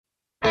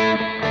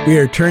We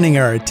are turning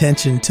our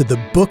attention to the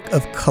book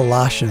of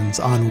Colossians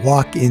on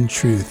Walk in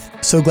Truth.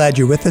 So glad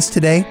you're with us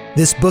today.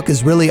 This book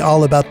is really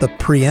all about the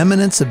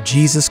preeminence of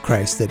Jesus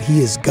Christ, that he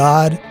is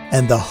God,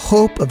 and the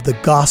hope of the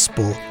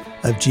gospel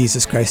of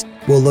Jesus Christ.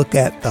 We'll look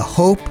at the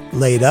hope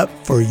laid up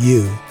for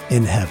you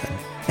in heaven.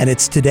 And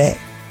it's today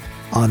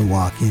on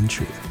Walk in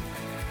Truth.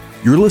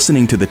 You're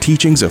listening to the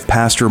teachings of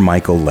Pastor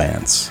Michael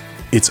Lance.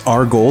 It's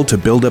our goal to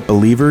build up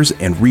believers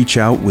and reach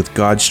out with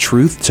God's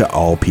truth to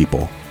all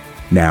people.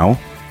 Now,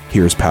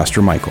 here's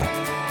Pastor Michael.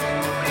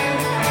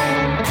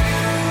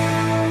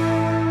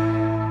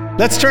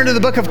 Let's turn to the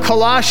book of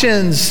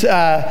Colossians.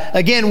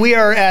 Again, we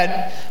are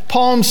at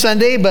Palm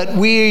Sunday, but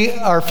we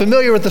are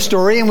familiar with the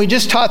story, and we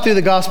just taught through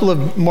the Gospel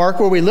of Mark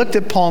where we looked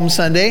at Palm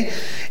Sunday.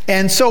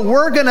 And so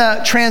we're going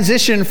to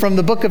transition from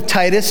the book of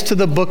Titus to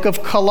the book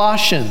of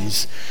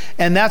Colossians.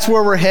 And that's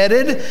where we're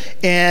headed.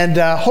 And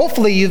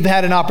hopefully you've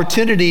had an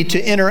opportunity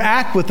to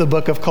interact with the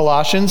book of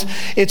Colossians.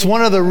 It's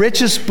one of the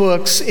richest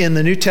books in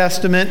the New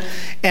Testament.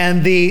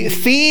 And the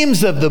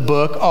themes of the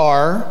book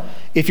are,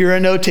 if you're a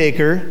note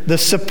taker, the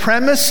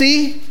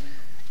supremacy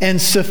and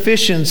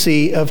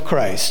sufficiency of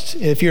Christ.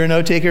 If you're a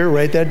note taker,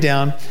 write that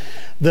down.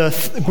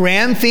 The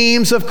grand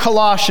themes of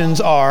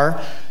Colossians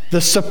are the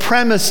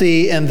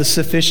supremacy and the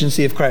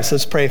sufficiency of Christ.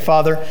 Let's pray.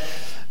 Father,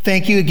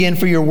 thank you again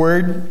for your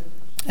word.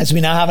 As we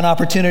now have an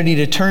opportunity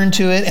to turn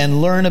to it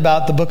and learn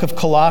about the book of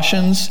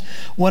Colossians,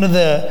 one of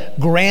the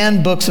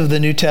grand books of the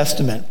New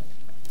Testament.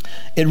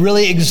 It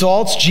really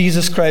exalts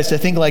Jesus Christ, I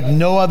think, like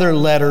no other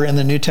letter in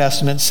the New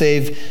Testament,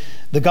 save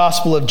the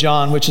Gospel of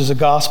John, which is a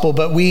gospel.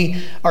 But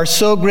we are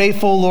so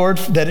grateful, Lord,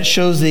 that it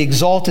shows the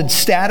exalted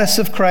status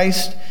of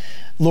Christ.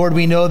 Lord,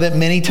 we know that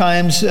many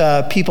times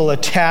people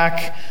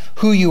attack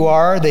who you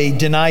are. They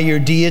deny your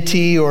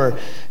deity or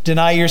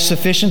deny your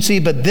sufficiency.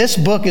 But this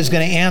book is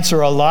going to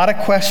answer a lot of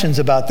questions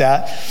about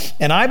that.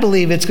 And I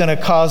believe it's going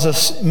to cause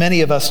us,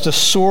 many of us, to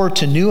soar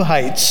to new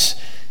heights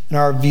in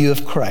our view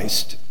of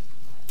Christ.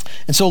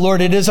 And so,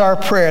 Lord, it is our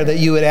prayer that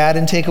you would add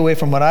and take away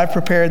from what I've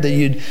prepared, that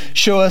you'd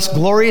show us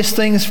glorious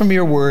things from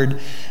your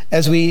word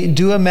as we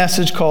do a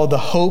message called The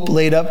Hope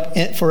Laid Up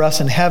for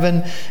Us in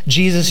Heaven.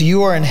 Jesus,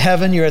 you are in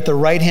heaven. You're at the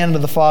right hand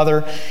of the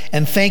Father.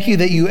 And thank you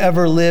that you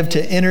ever live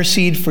to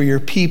intercede for your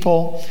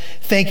people.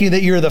 Thank you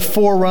that you're the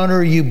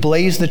forerunner. You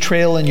blazed the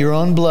trail in your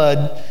own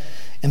blood.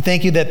 And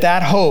thank you that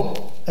that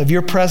hope of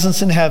your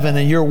presence in heaven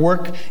and your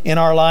work in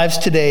our lives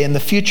today and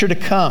the future to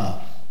come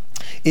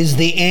is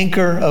the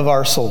anchor of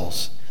our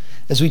souls.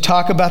 As we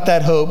talk about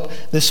that hope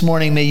this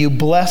morning, may you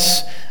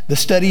bless the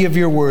study of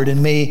your word,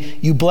 and may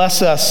you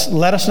bless us.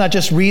 Let us not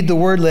just read the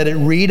word, let it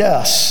read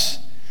us.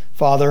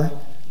 Father,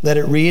 let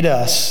it read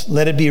us.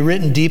 Let it be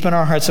written deep in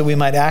our hearts that we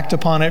might act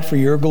upon it for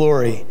your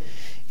glory.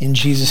 In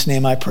Jesus'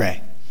 name I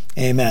pray.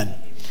 Amen.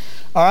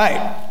 All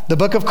right, the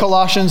book of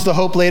Colossians, the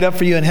hope laid up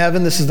for you in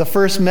heaven. This is the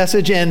first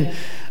message. And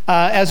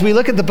as we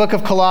look at the book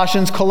of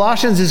Colossians,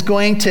 Colossians is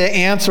going to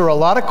answer a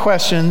lot of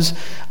questions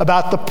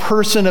about the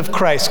person of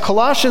Christ.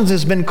 Colossians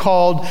has been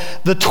called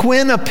the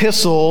twin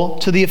epistle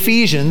to the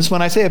Ephesians.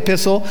 When I say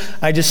epistle,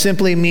 I just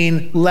simply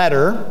mean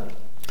letter.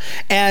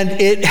 And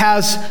it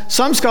has,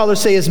 some scholars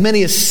say, as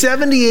many as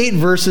 78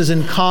 verses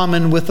in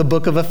common with the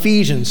book of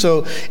Ephesians.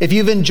 So if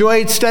you've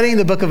enjoyed studying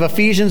the book of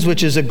Ephesians,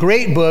 which is a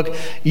great book,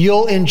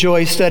 you'll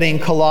enjoy studying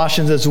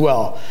Colossians as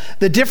well.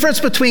 The difference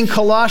between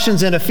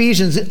Colossians and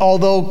Ephesians,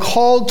 although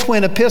called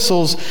twin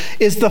epistles,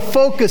 is the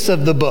focus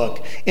of the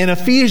book. In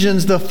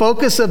Ephesians, the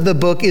focus of the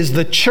book is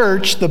the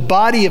church, the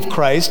body of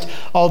Christ,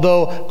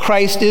 although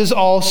Christ is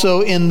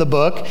also in the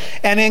book.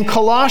 And in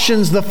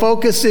Colossians, the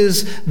focus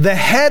is the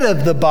head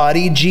of the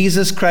body,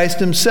 Jesus Christ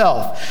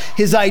himself,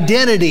 his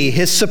identity,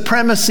 his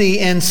supremacy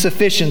and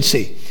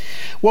sufficiency.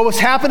 What was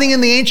happening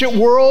in the ancient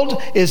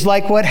world is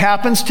like what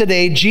happens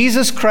today.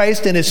 Jesus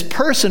Christ and his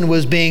person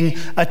was being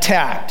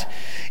attacked.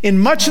 In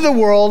much of the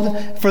world,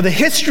 for the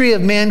history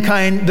of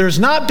mankind, there's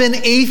not been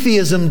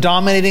atheism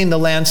dominating the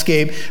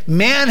landscape.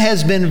 Man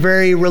has been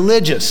very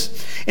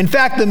religious. In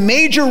fact, the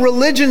major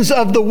religions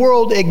of the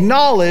world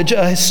acknowledge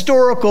a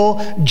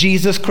historical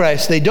Jesus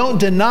Christ. They don't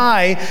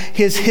deny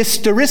his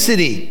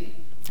historicity.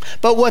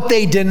 But what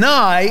they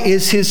deny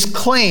is his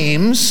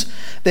claims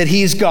that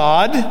he's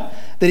God,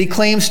 that he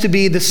claims to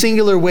be the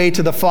singular way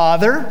to the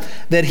Father,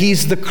 that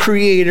he's the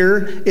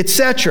creator,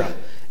 etc.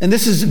 And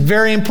this is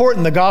very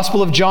important. The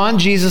Gospel of John,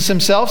 Jesus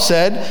himself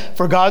said,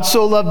 "For God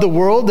so loved the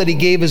world that he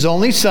gave his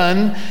only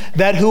Son,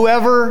 that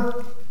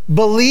whoever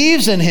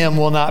believes in him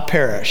will not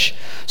perish."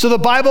 So the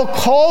Bible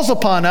calls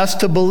upon us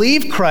to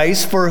believe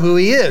Christ for who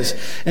he is.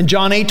 In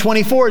John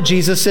 8:24,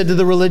 Jesus said to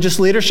the religious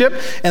leadership,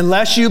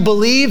 "Unless you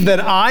believe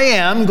that I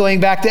am," going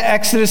back to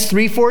Exodus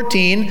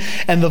 3:14,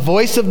 "and the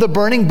voice of the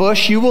burning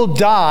bush, you will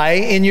die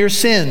in your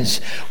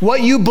sins."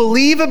 What you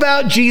believe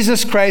about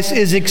Jesus Christ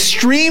is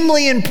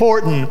extremely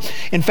important.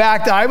 In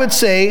fact, I would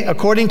say,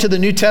 according to the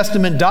New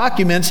Testament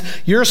documents,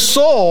 your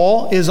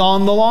soul is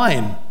on the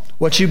line.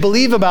 What you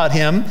believe about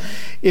him.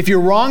 If you're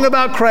wrong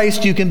about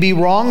Christ, you can be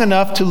wrong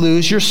enough to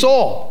lose your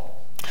soul.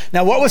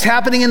 Now, what was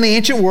happening in the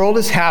ancient world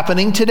is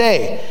happening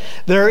today.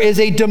 There is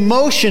a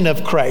demotion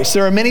of Christ.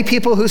 There are many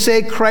people who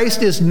say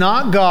Christ is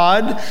not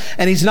God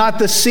and he's not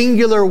the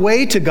singular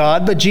way to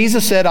God, but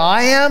Jesus said,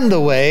 I am the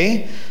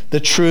way, the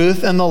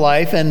truth, and the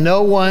life, and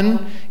no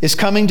one is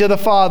coming to the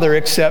Father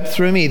except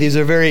through me. These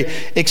are very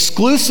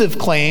exclusive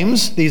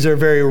claims. These are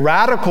very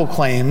radical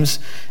claims.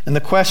 And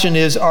the question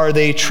is, are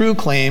they true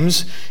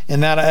claims?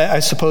 And that, I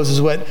suppose,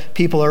 is what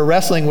people are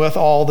wrestling with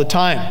all the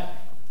time.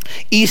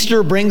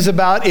 Easter brings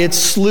about its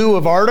slew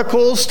of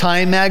articles.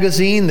 Time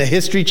Magazine, the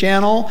History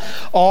Channel,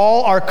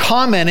 all are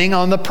commenting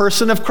on the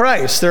person of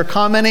Christ. They're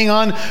commenting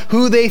on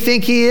who they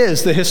think he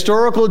is, the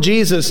historical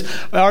Jesus.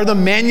 Are the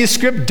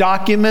manuscript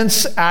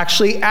documents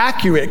actually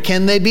accurate?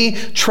 Can they be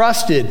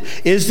trusted?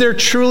 Is there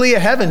truly a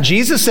heaven?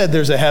 Jesus said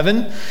there's a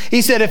heaven.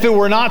 He said, if it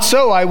were not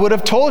so, I would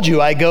have told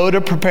you. I go to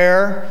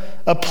prepare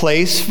a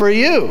place for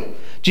you.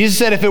 Jesus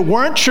said, if it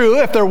weren't true,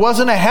 if there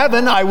wasn't a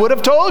heaven, I would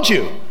have told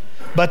you.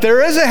 But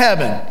there is a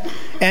heaven,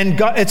 and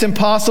God, it's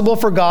impossible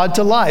for God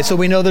to lie. So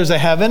we know there's a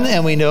heaven,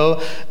 and we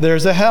know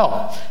there's a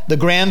hell. The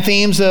grand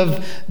themes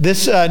of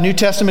this New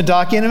Testament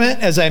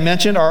document, as I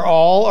mentioned, are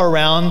all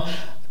around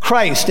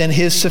Christ and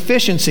his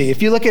sufficiency.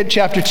 If you look at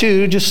chapter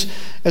 2, just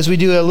as we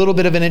do a little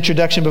bit of an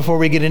introduction before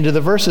we get into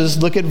the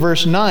verses, look at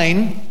verse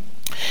 9.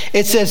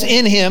 It says,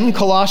 in him,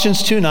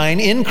 Colossians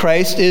 2:9, in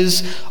Christ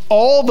is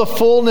all the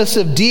fullness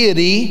of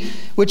deity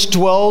which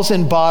dwells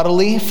in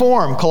bodily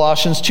form.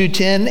 Colossians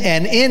 2:10,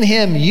 and in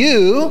him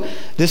you,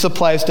 this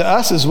applies to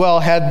us as well,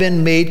 have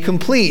been made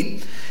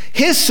complete.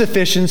 His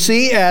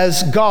sufficiency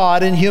as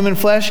God in human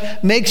flesh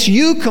makes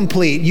you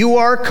complete. You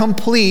are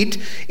complete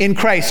in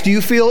Christ. Do you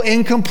feel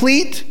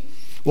incomplete?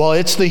 Well,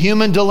 it's the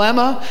human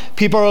dilemma.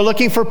 People are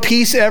looking for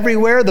peace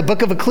everywhere. The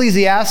book of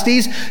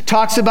Ecclesiastes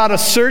talks about a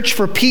search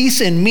for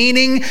peace and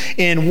meaning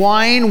in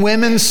wine,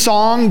 women,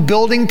 song,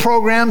 building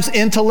programs,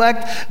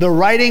 intellect, the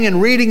writing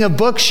and reading of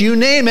books, you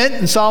name it.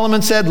 And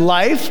Solomon said,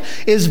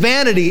 life is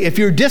vanity. If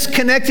you're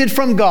disconnected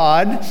from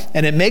God,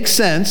 and it makes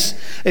sense,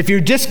 if you're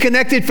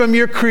disconnected from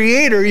your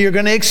Creator, you're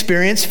going to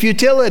experience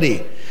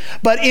futility.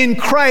 But in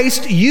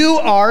Christ, you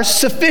are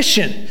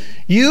sufficient.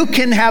 You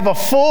can have a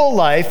full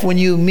life when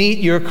you meet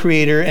your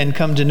Creator and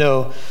come to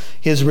know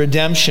his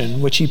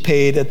redemption, which he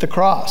paid at the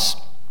cross.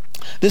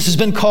 This has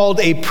been called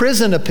a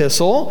prison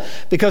epistle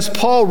because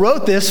Paul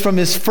wrote this from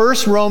his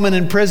first Roman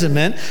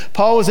imprisonment.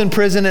 Paul was in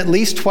prison at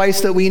least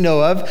twice that we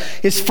know of.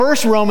 His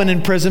first Roman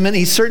imprisonment,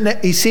 he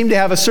seemed to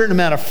have a certain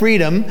amount of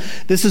freedom.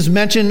 This is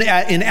mentioned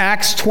in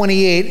Acts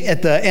 28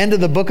 at the end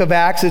of the book of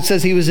Acts. It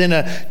says he was in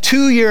a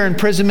 2-year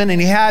imprisonment,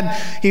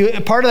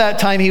 and part of that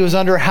time he was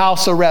under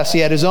house arrest. He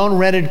had his own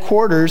rented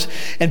quarters,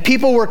 and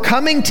people were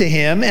coming to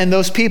him, and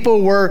those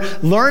people were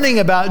learning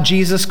about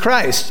Jesus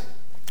Christ.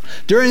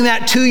 During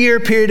that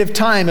 2-year period of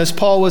time, as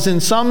Paul was in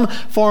some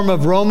form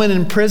of Roman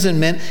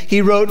imprisonment,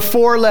 he wrote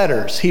 4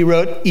 letters. He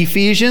wrote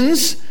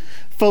Ephesians,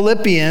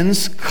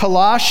 Philippians,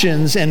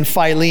 Colossians, and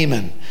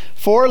Philemon.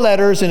 4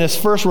 letters in his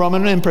first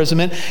Roman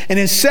imprisonment. In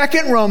his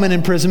second Roman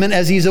imprisonment,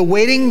 as he's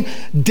awaiting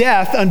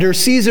death under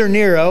Caesar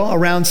Nero,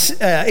 around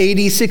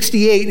AD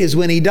 68 is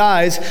when he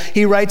dies,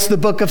 he writes the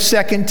book of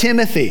 2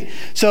 Timothy.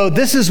 So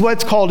this is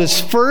what's called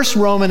his first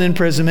Roman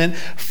imprisonment.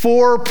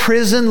 4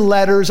 prison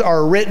letters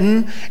are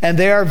written, and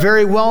they are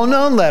very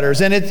well-known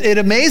letters. And it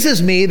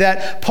amazes me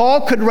that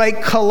Paul could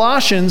write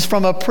Colossians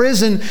from a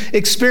prison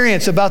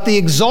experience about the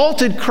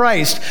exalted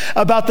Christ,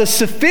 about the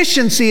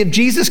sufficiency of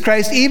Jesus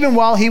Christ, even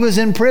while he was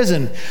in prison.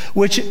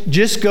 Which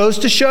just goes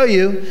to show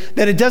you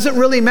that it doesn't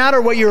really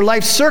matter what your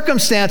life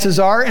circumstances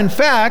are. In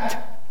fact,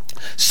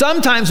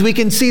 sometimes we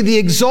can see the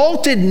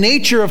exalted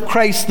nature of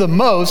Christ the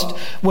most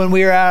when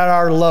we are at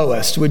our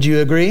lowest. Would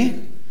you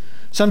agree?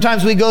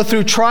 Sometimes we go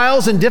through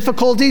trials and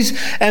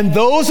difficulties, and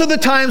those are the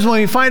times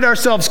when we find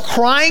ourselves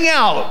crying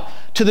out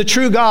to the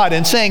true God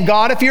and saying,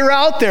 God, if you're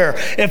out there,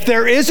 if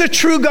there is a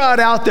true God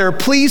out there,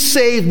 please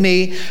save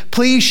me.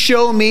 Please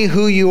show me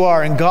who you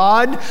are. And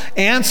God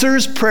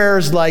answers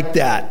prayers like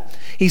that.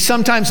 He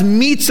sometimes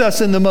meets us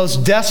in the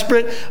most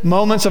desperate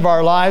moments of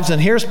our lives. And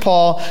here's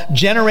Paul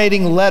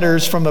generating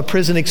letters from a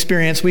prison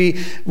experience.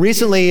 We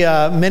recently,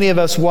 many of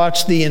us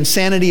watched the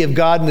Insanity of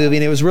God movie,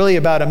 and it was really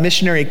about a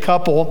missionary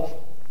couple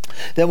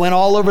that went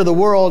all over the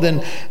world.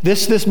 And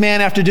this man,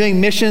 after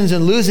doing missions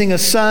and losing a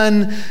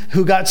son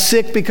who got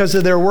sick because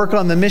of their work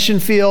on the mission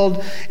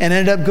field and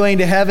ended up going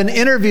to heaven,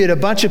 interviewed a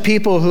bunch of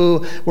people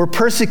who were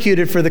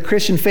persecuted for the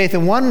Christian faith.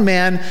 And one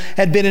man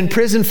had been in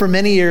prison for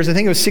many years. I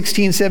think it was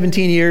 16,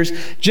 17 years,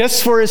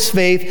 just for his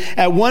faith.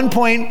 At one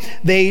point,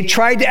 they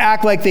tried to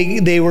act like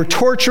they were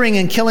torturing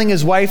and killing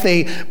his wife.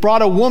 They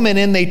brought a woman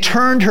in. They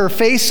turned her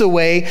face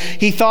away.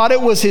 He thought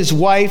it was his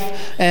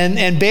wife.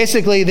 And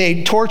basically,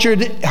 they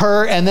tortured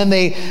her, and then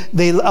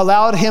they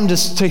allowed him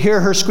to hear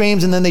her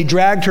screams, and then they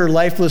dragged her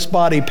lifeless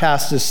body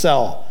past his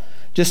cell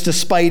just to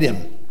spite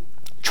him.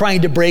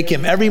 trying to break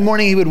him. Every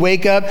morning he would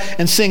wake up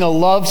and sing a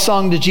love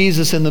song to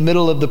Jesus in the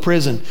middle of the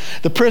prison.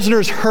 The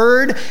prisoners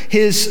heard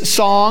his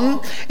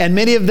song, and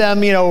many of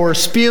them, were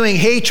spewing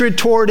hatred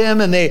toward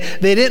him, and they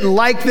didn't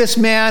like this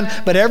man,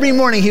 but every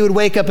morning he would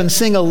wake up and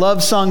sing a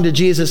love song to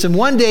Jesus. And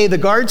one day the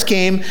guards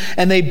came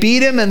and they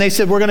beat him, and they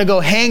said, "We're going to go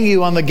hang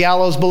you on the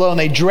gallows below." And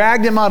they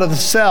dragged him out of the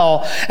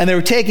cell, and they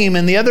were taking him,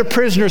 and the other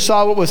prisoners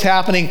saw what was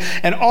happening,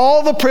 and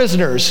all the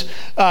prisoners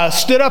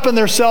stood up in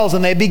their cells,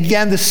 and they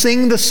began to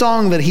sing the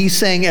song that he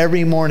sang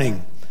every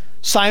morning,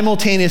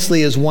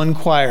 simultaneously as one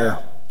choir.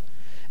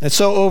 And it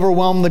so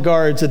overwhelmed the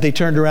guards that they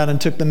turned around and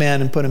took the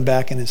man and put him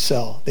back in his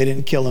cell. They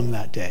didn't kill him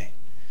that day.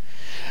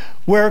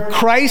 Where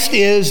Christ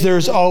is,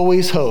 there's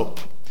always hope.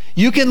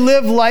 You can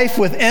live life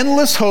with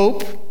endless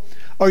hope,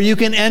 or you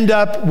can end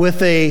up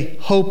with a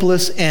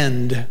hopeless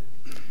end.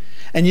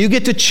 And you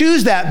get to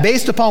choose that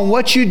based upon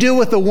what you do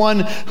with the one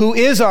who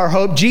is our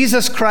hope.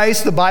 Jesus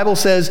Christ, the Bible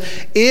says,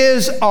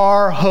 is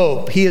our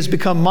hope. He has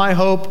become my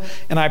hope,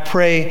 and I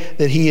pray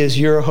that he is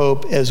your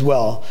hope as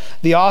well.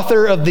 The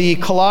author of the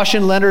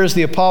Colossian letter is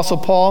the Apostle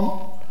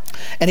Paul,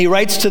 and he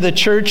writes to the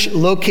church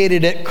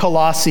located at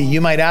Colossae.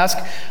 You might ask,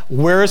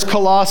 where is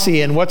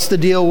Colossae and what's the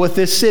deal with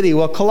this city?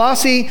 Well,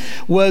 Colossae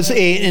was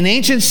an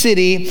ancient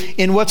city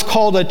in what's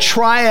called a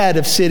triad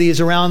of cities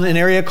around an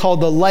area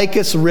called the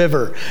Lycus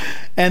River.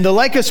 And the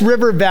Lycus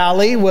River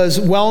Valley was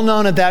well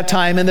known at that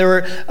time, and there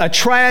were a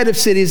triad of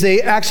cities.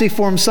 They actually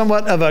formed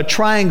somewhat of a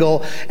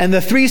triangle, and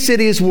the three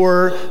cities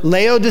were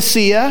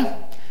Laodicea,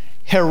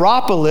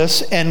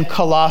 Hierapolis, and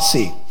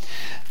Colossae.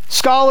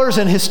 Scholars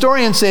and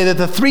historians say that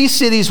the three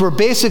cities were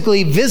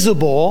basically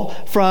visible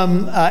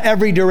from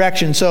every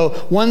direction. So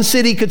one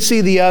city could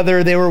see the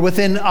other. They were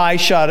within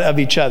eyeshot of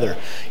each other.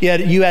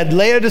 You had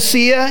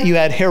Laodicea, you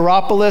had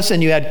Hierapolis,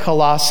 and you had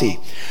Colossae.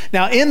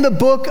 Now, in the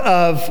book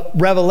of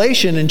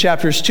Revelation, in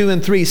chapters 2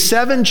 and 3,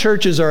 7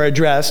 churches are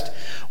addressed,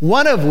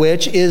 one of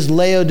which is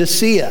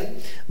Laodicea.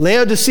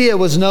 Laodicea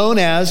was known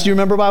as, do you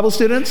remember, Bible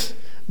students?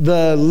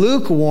 The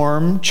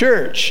lukewarm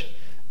church.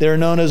 They're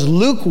known as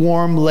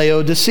lukewarm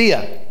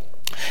Laodicea.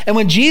 And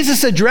when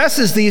Jesus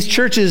addresses these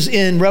churches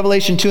in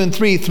Revelation 2 and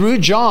 3 through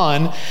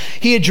John,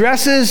 he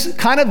addresses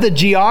kind of the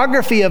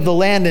geography of the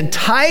land and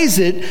ties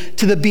it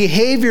to the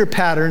behavior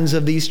patterns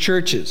of these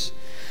churches.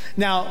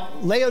 Now,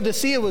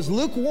 Laodicea was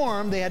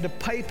lukewarm. They had to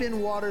pipe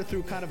in water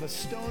through kind of a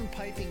stone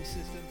piping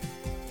system.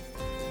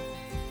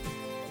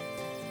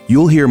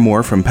 You'll hear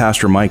more from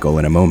Pastor Michael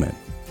in a moment.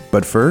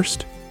 But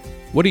first,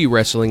 what are you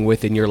wrestling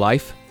with in your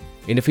life?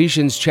 In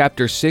Ephesians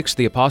chapter 6,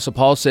 the Apostle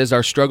Paul says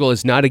our struggle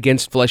is not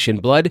against flesh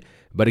and blood,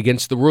 but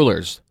against the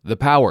rulers, the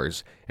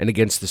powers, and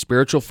against the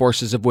spiritual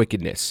forces of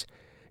wickedness.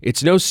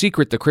 It's no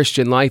secret the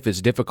Christian life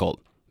is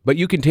difficult, but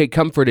you can take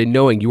comfort in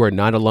knowing you are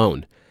not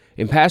alone.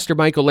 In Pastor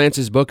Michael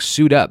Lance's book,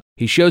 Suit Up,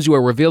 he shows you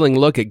a revealing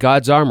look at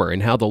God's armor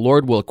and how the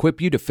Lord will equip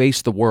you to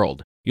face the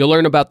world. You'll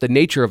learn about the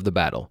nature of the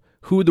battle,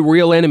 who the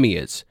real enemy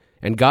is,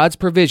 and God's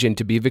provision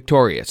to be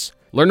victorious.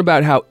 Learn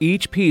about how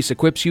each piece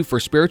equips you for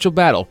spiritual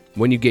battle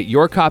when you get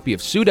your copy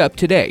of Suit Up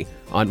today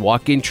on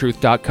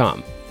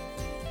walkintruth.com.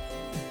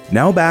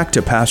 Now back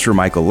to Pastor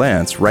Michael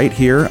Lance right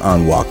here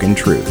on Walk in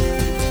Truth.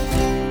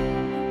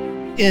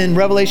 In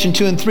Revelation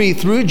 2 and 3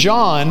 through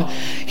John,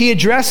 he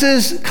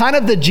addresses kind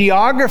of the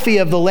geography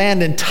of the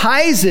land and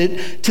ties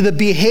it to the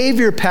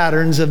behavior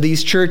patterns of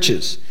these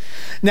churches.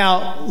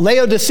 Now,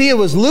 Laodicea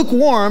was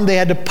lukewarm. They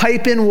had to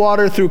pipe in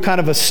water through kind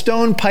of a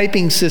stone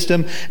piping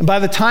system. And by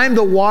the time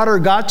the water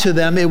got to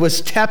them, it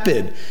was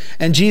tepid.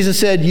 And Jesus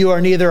said, "You are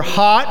neither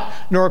hot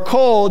nor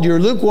cold. You're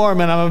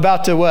lukewarm, and I'm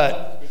about to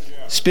what?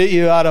 Spit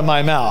you out of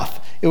my mouth."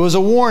 It was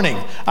a warning.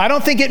 I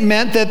don't think it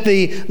meant that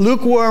the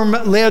lukewarm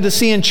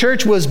Laodicean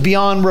church was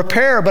beyond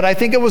repair, but I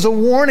think it was a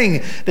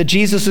warning that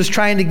Jesus was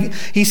trying to,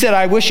 he said,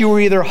 "I wish you were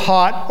either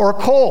hot or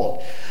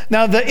cold."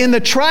 Now, in the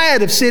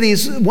triad of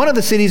cities, one of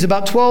the cities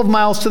about 12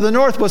 miles to the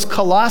north was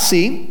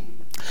Colossae.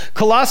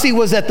 Colossae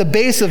was at the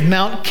base of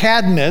Mount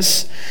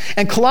Cadmus,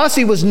 and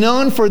Colossae was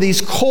known for these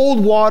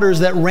cold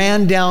waters that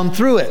ran down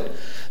through it.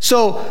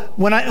 So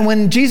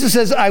when Jesus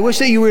says, "I wish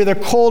that you were either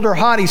cold or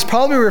hot," he's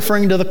probably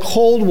referring to the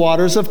cold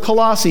waters of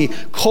Colossae.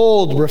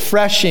 Cold,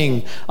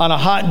 refreshing on a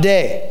hot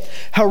day.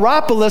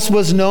 Hierapolis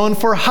was known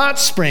for hot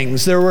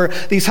springs. There were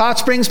these hot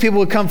springs. People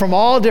would come from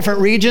all different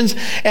regions,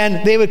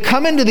 and they would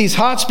come into these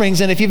hot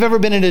springs. And if you've ever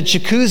been in a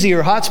jacuzzi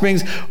or hot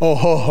springs, oh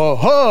ho ho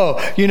ho,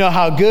 you know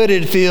how good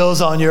it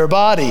feels on your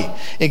body.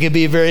 It can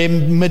be very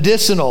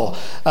medicinal.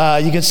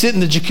 You can sit in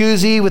the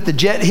jacuzzi with the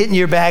jet hitting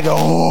your bag.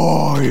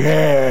 Oh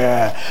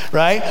yeah,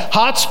 right?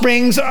 Hot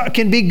springs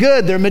can be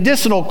good. They're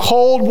medicinal.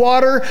 Cold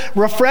water,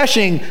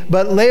 refreshing.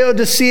 But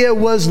Laodicea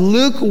was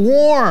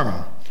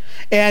lukewarm.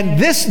 And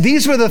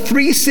these were the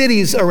three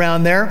cities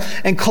around there.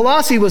 And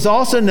Colossae was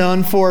also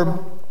known for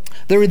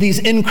There were these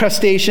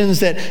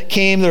incrustations that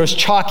came. There was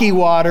chalky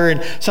water,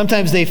 and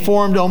sometimes they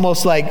formed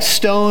almost like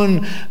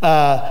stone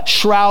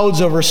shrouds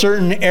over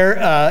certain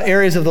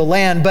areas of the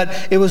land.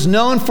 But it was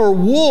known for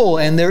wool,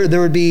 and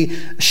there would be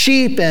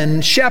sheep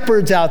and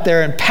shepherds out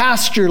there and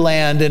pasture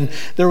land, and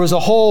there was a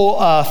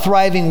whole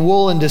thriving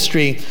wool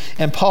industry.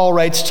 And Paul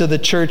writes to the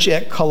church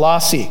at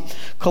Colossae.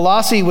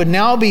 Colossae would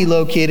now be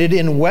located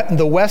in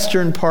the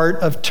western part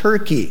of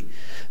Turkey.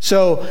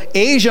 So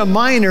Asia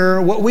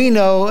Minor, what we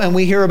know and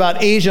we hear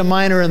about Asia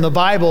Minor in the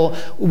Bible,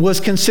 was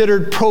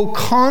considered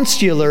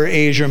proconsular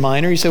Asia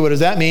Minor. You say, what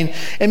does that mean?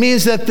 It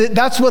means that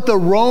that's what the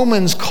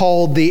Romans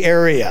called the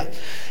area.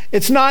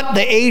 It's not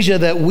the Asia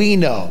that we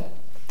know.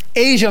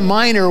 Asia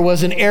Minor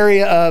was an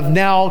area of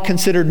now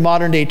considered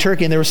modern day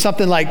Turkey. And there was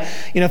something like,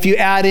 if you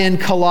add in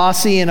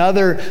Colossae and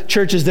other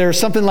churches, there are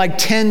something like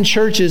 10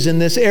 churches in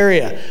this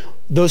area.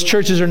 Those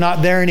churches are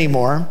not there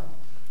anymore.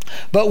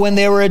 But when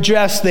they were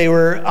addressed, they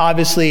were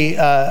obviously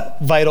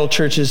vital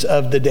churches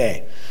of the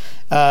day.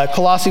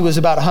 Colossae was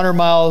about 100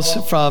 miles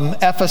from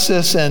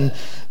Ephesus, and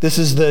this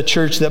is the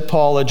church that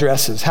Paul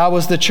addresses. How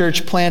was the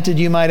church planted,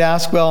 you might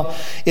ask? Well,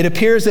 it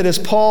appears that as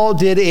Paul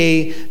did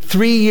a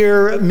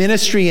 3-year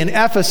ministry in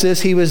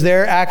Ephesus, he was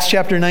there, Acts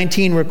chapter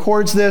 19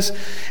 records this,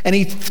 and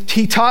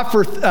he taught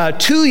for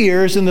 2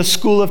 years in the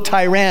school of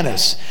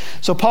Tyrannus.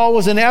 So Paul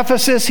was in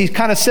Ephesus. He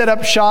kind of set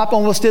up shop,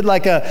 almost did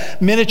like a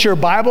miniature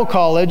Bible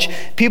college.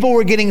 People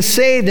were getting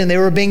saved, and they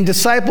were being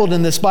discipled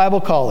in this Bible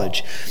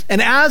college.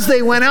 And as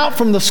they went out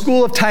from the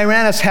school of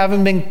Tyrannus,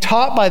 having been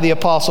taught by the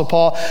Apostle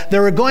Paul, they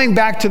were going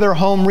back to their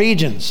home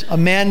regions. A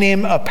man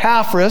named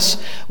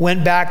Epaphras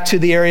went back to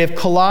the area of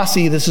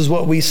Colossae. This is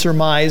what we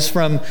surmise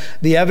from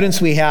the evidence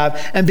we have,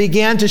 and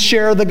began to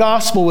share the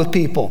gospel with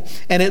people.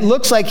 And it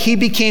looks like he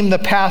became the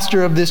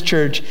pastor of this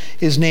church.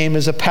 His name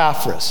is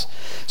Epaphras.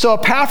 So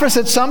Epaphras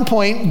at some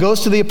point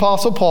goes to the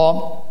Apostle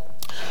Paul,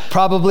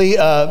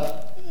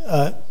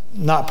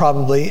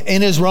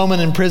 in his Roman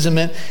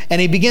imprisonment, and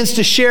he begins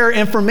to share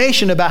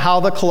information about how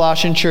the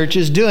Colossian church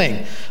is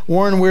doing.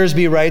 Warren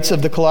Wiersbe writes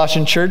of the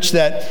Colossian church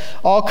that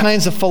all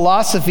kinds of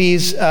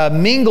philosophies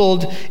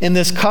mingled in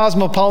this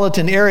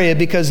cosmopolitan area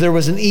because there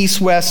was an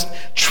east-west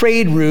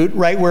trade route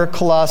right where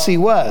Colossae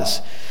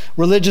was.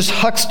 Religious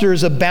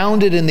hucksters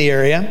abounded in the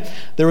area.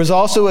 There was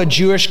also a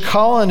Jewish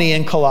colony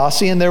in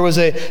Colossae, and there was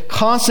a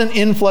constant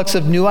influx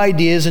of new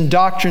ideas and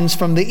doctrines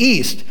from the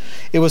East.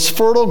 It was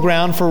fertile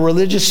ground for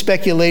religious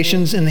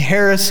speculations and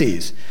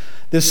heresies.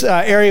 This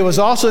area was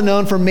also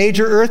known for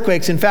major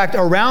earthquakes. In fact,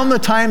 around the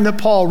time that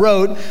Paul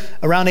wrote,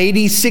 around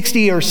AD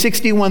 60 or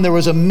 61, there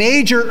was a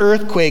major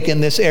earthquake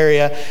in this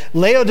area.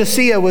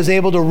 Laodicea was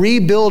able to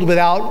rebuild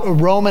without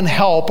Roman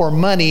help or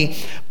money,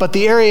 but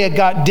the area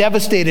got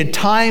devastated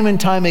time and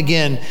time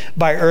again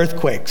by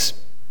earthquakes.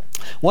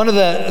 One of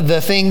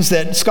the things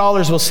that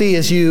scholars will see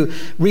as you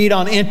read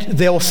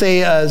they'll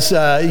say as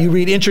you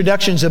read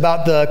introductions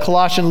about the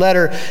Colossian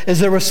letter, is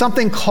there was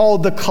something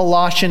called the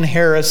Colossian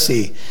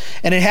heresy.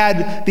 And it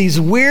had these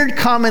weird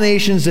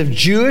combinations of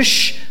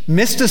Jewish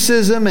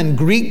mysticism and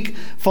Greek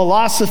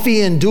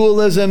philosophy and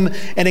dualism,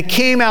 and it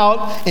came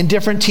out in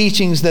different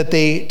teachings that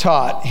they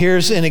taught.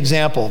 Here's an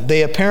example.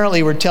 They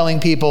apparently were telling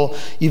people,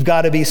 you've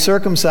got to be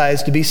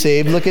circumcised to be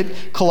saved. Look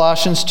at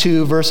Colossians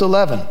 2, verse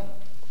 11.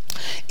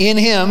 In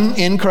him,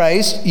 in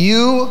Christ,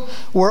 you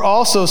were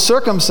also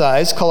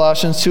circumcised,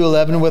 Colossians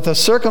 2:11, with a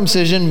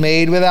circumcision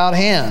made without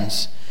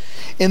hands,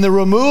 in the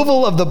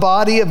removal of the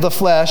body of the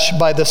flesh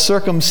by the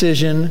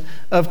circumcision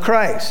of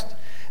Christ.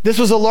 This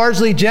was a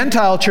largely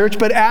Gentile church,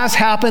 but as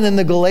happened in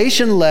the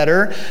Galatian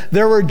letter,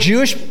 there were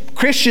Jewish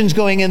Christians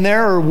going in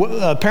there, or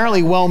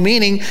apparently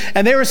well-meaning,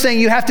 and they were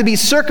saying you have to be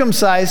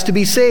circumcised to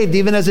be saved,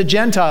 even as a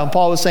Gentile. And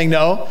Paul was saying,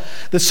 no,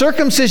 the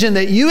circumcision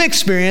that you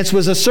experienced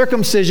was a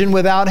circumcision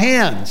without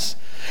hands.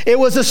 It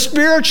was a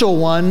spiritual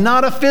one,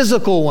 not a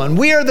physical one.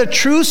 We are the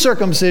true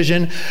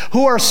circumcision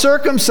who are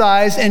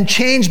circumcised and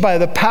changed by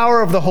the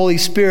power of the Holy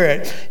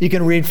Spirit. You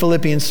can read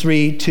Philippians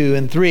 3, 2,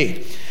 and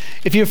 3.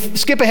 If you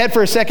skip ahead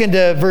for a second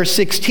to verse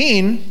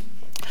 16,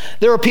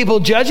 there were people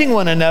judging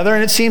one another,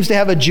 and it seems to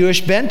have a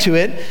Jewish bent to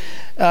it.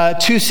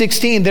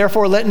 2:16,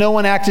 therefore let no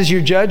one act as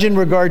your judge in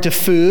regard to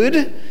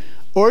food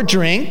or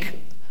drink.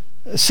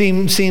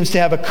 Seems to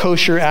have a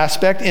kosher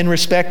aspect in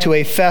respect to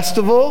a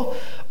festival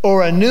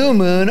or a new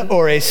moon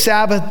or a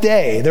Sabbath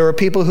day. There were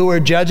people who were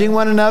judging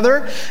one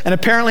another and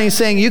apparently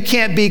saying you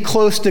can't be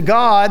close to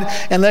God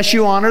unless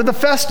you honor the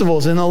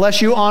festivals and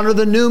unless you honor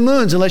the new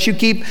moons, unless you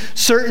keep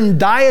certain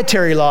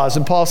dietary laws.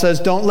 And Paul says,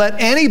 don't let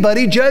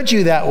anybody judge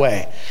you that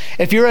way.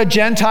 If you're a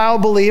Gentile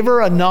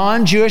believer, a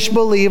non-Jewish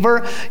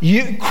believer,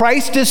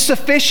 Christ is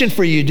sufficient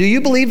for you. Do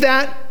you believe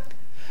that?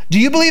 Do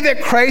you believe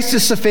that Christ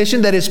is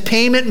sufficient, that his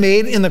payment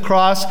made in the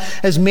cross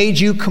has made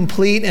you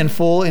complete and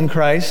full in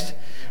Christ?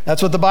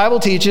 That's what the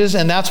Bible teaches,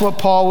 and that's what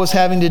Paul was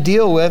having to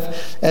deal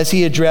with as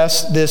he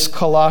addressed this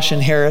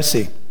Colossian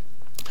heresy.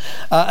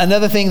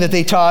 Another thing that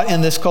they taught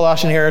in this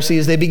Colossian heresy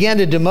is they began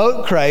to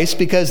demote Christ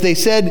because they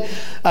said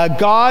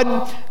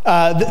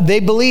they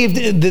believed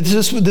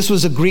that this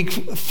was a Greek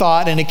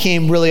thought, and it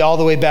came really all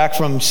the way back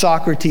from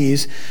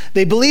Socrates.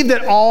 They believed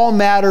that all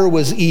matter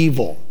was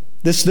evil.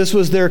 This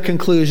was their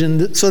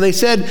conclusion. So they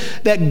said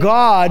that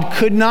God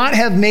could not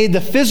have made the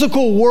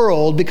physical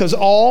world because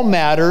all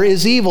matter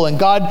is evil, and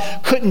God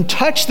couldn't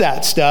touch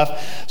that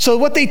stuff. So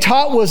what they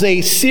taught was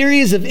a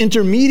series of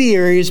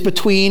intermediaries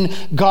between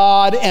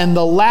God and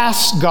the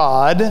last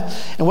God,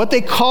 and what they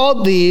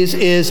called these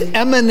is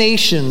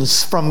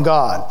emanations from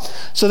God.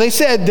 So they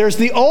said there's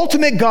the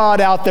ultimate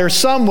God out there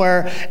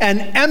somewhere,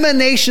 and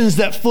emanations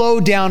that flow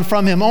down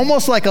from him,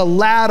 almost like a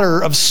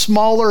ladder of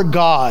smaller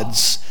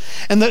gods.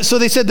 And so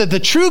they said that the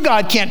true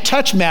God can't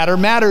touch matter.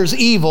 Matter is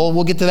evil.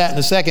 We'll get to that in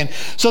a second.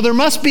 So there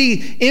must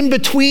be in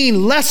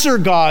between lesser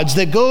gods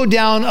that go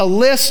down a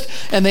list,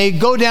 and they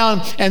go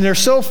down and they're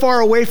so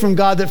far away from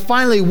God that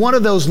finally one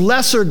of those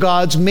lesser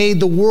gods made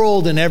the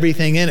world and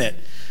everything in it.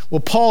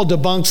 Well, Paul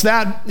debunks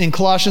that in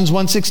Colossians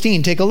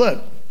 1:16. Take a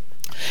look.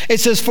 It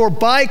says, for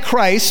by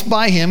Christ,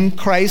 by him,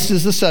 Christ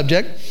is the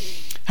subject.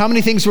 How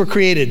many things were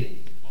created?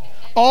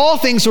 All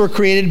things were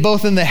created,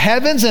 both in the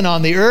heavens and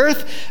on the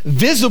earth,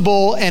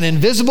 visible and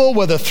invisible,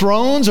 whether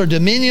thrones or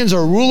dominions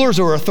or rulers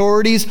or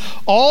authorities.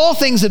 All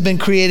things have been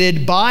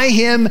created by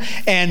him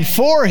and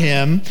for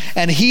him,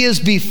 and he is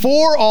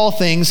before all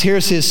things.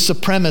 Here's his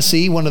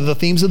supremacy, one of the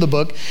themes of the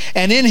book.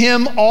 And in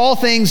him all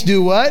things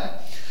do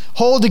what?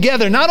 Hold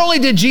together. Not only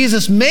did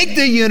Jesus make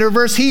the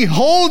universe, he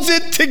holds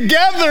it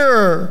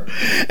together.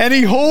 And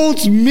he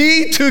holds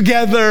me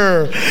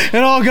together.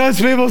 And all God's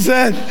people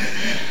said,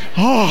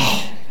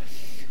 oh.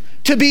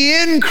 To be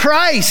in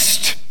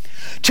Christ,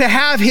 to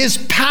have his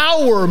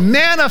power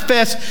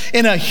manifest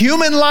in a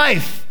human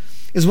life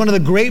is one of the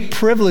great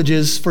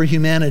privileges for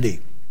humanity.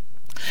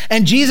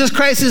 And Jesus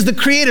Christ is the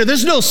creator.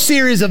 There's no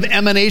series of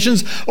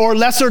emanations or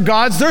lesser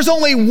gods. There's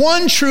only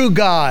one true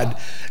God.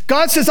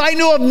 God says, I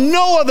know of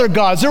no other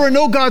gods. There were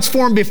no gods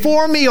formed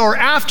before me or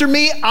after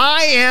me.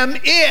 I am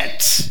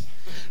it.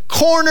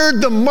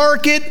 Cornered the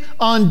market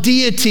on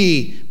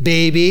deity,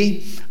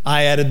 baby.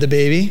 I added the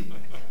baby.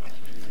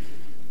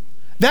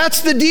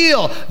 That's the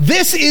deal.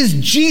 This is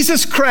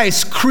Jesus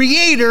Christ,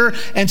 creator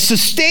and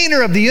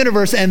sustainer of the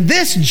universe. And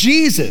this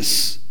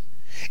Jesus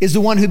is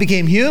the one who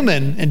became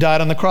human and died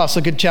on the cross.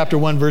 Look at chapter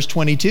 1, verse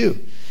 22.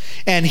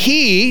 And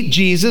he,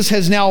 Jesus,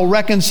 has now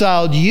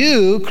reconciled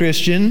you,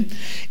 Christian,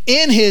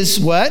 in his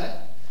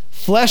what?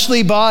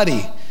 Fleshly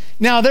body.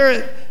 Now,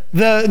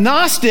 the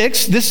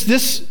Gnostics,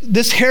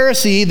 this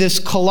heresy, this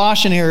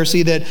Colossian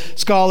heresy that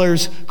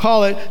scholars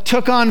call it,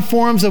 took on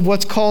forms of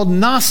what's called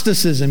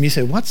Gnosticism. You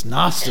say, what's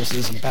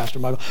Gnosticism, Pastor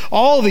Michael?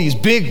 All these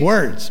big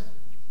words.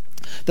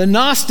 The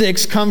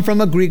Gnostics come from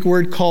a Greek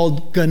word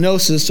called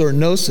gnosis or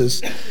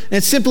gnosis. And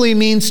it simply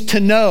means to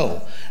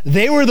know.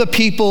 They were the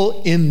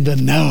people in the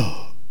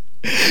know.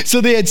 So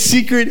they had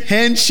secret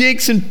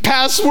handshakes and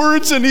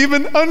passwords and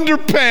even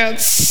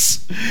underpants.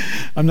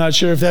 I'm not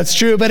sure if that's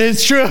true, but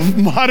it's true of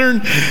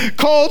modern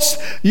cults.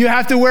 You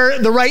have to wear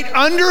the right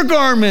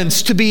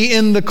undergarments to be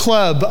in the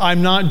club.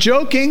 I'm not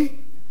joking.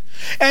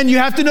 And you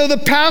have to know the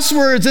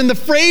passwords and the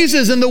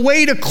phrases and the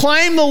way to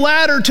climb the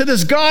ladder to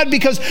this God,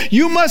 because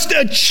you must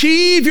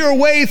achieve your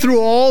way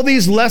through all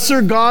these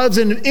lesser gods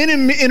and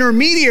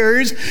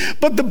intermediaries.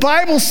 But the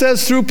Bible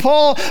says through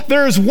Paul,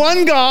 there's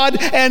one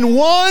God and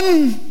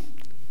one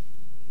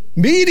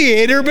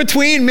mediator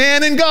between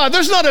man and God.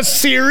 There's not a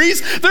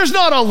series. There's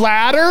not a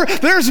ladder.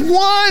 There's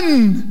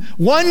one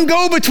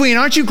go-between.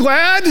 Aren't you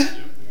glad?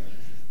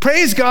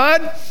 Praise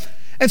God.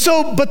 And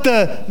so, but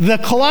the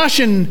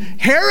Colossian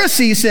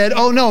heresy said,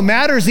 oh no,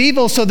 matter's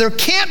evil, so there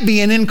can't be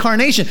an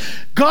incarnation.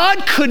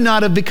 God could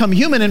not have become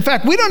human. In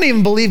fact, we don't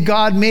even believe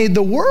God made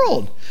the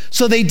world.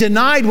 So they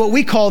denied what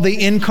we call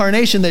the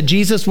incarnation, that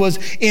Jesus was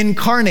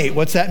incarnate.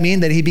 What's that mean?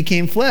 That he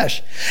became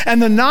flesh.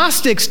 And the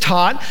Gnostics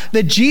taught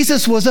that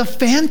Jesus was a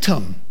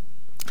phantom.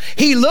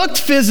 He looked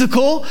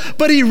physical,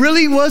 but he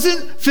really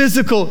wasn't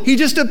physical. He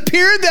just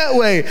appeared that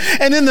way.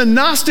 And in the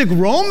Gnostic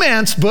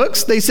romance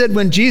books, they said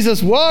when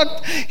Jesus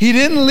walked, he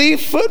didn't leave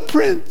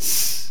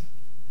footprints.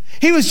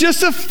 He was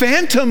just a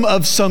phantom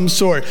of some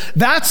sort.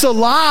 That's a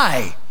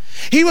lie.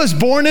 He was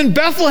born in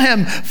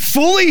Bethlehem,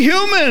 fully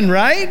human,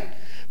 right?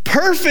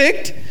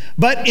 Perfect,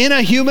 but in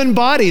a human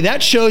body.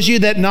 That shows you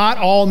that not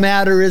all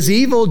matter is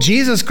evil.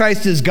 Jesus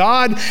Christ is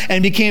God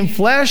and became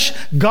flesh,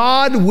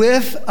 God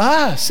with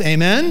us.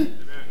 Amen?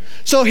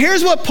 So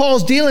here's what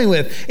Paul's dealing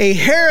with. A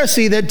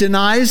heresy that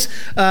denies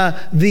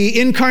the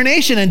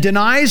incarnation and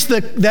denies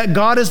that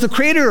God is the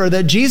creator or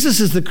that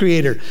Jesus is the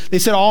creator. They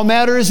said all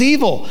matter is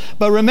evil.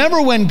 But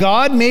remember when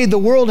God made the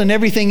world and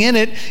everything in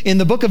it, in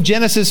the book of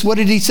Genesis, what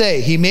did he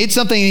say? He made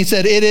something and he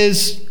said, it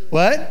is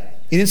what?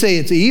 He didn't say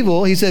it's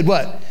evil. He said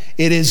what?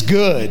 It is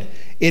good.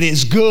 It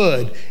is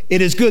good.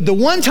 It is good. The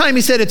one time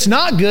he said it's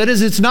not good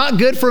is it's not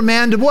good for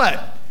man to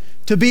what?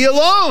 To be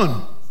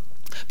alone.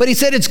 But he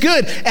said it's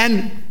good.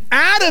 And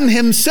Adam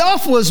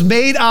himself was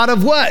made out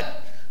of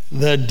what?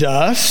 The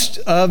dust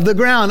of the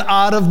ground,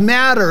 out of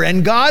matter.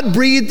 And God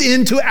breathed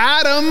into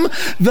Adam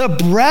the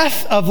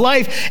breath of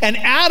life. And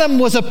Adam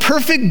was a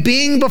perfect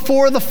being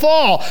before the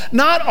fall.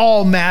 Not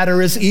all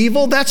matter is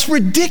evil. That's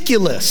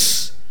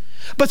ridiculous.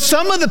 But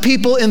some of the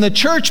people in the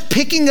church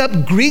picking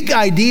up Greek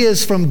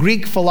ideas from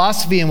Greek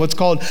philosophy and what's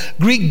called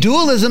Greek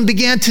dualism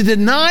began to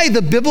deny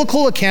the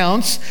biblical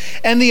accounts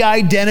and the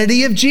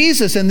identity of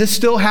Jesus. And this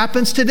still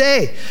happens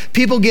today.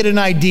 People get an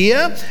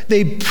idea,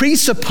 they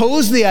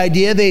presuppose the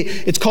idea,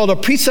 it's called a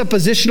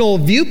presuppositional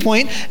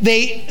viewpoint.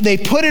 They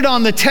put it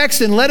on the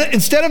text and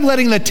instead of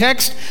letting the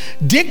text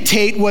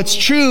dictate what's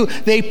true,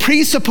 they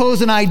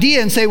presuppose an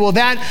idea and say, well,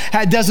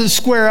 that doesn't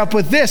square up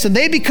with this. And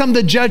they become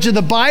the judge of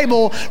the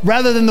Bible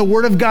rather than the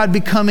Word of God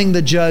becoming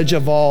the judge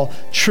of all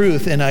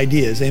truth and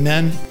ideas.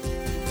 Amen?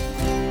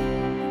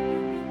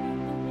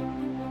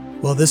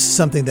 Well, this is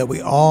something that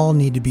we all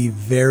need to be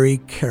very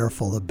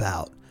careful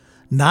about.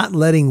 Not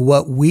letting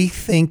what we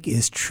think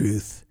is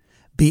truth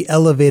be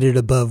elevated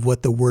above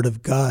what the Word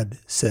of God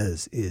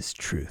says is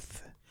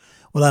truth.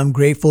 Well, I'm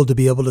grateful to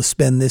be able to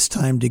spend this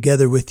time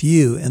together with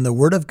you in the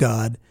Word of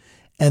God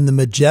and the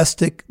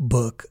majestic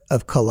book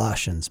of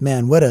Colossians.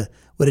 Man, what a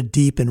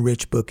deep and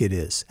rich book it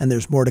is. And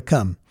there's more to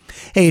come.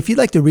 Hey, if you'd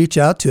like to reach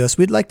out to us,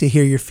 we'd like to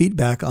hear your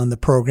feedback on the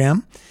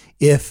program.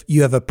 If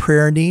you have a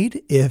prayer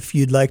need, if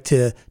you'd like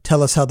to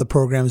tell us how the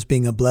program is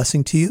being a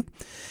blessing to you,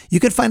 you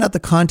can find out the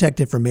contact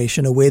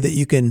information, a way that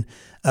you can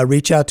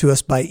reach out to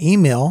us by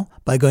email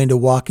by going to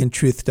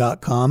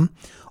walkintruth.com,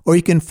 or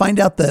you can find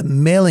out the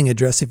mailing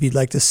address if you'd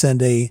like to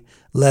send a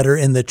letter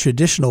in the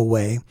traditional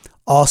way,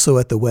 also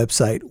at the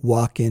website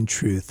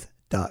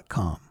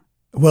walkintruth.com.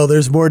 Well,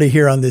 there's more to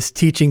hear on this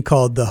teaching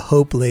called The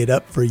Hope Laid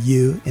Up for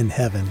You in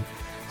Heaven.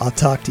 I'll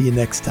talk to you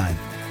next time.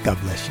 God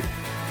bless you.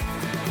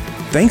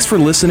 Thanks for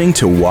listening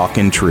to Walk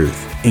in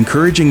Truth,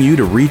 encouraging you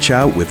to reach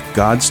out with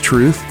God's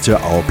truth to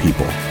all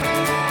people.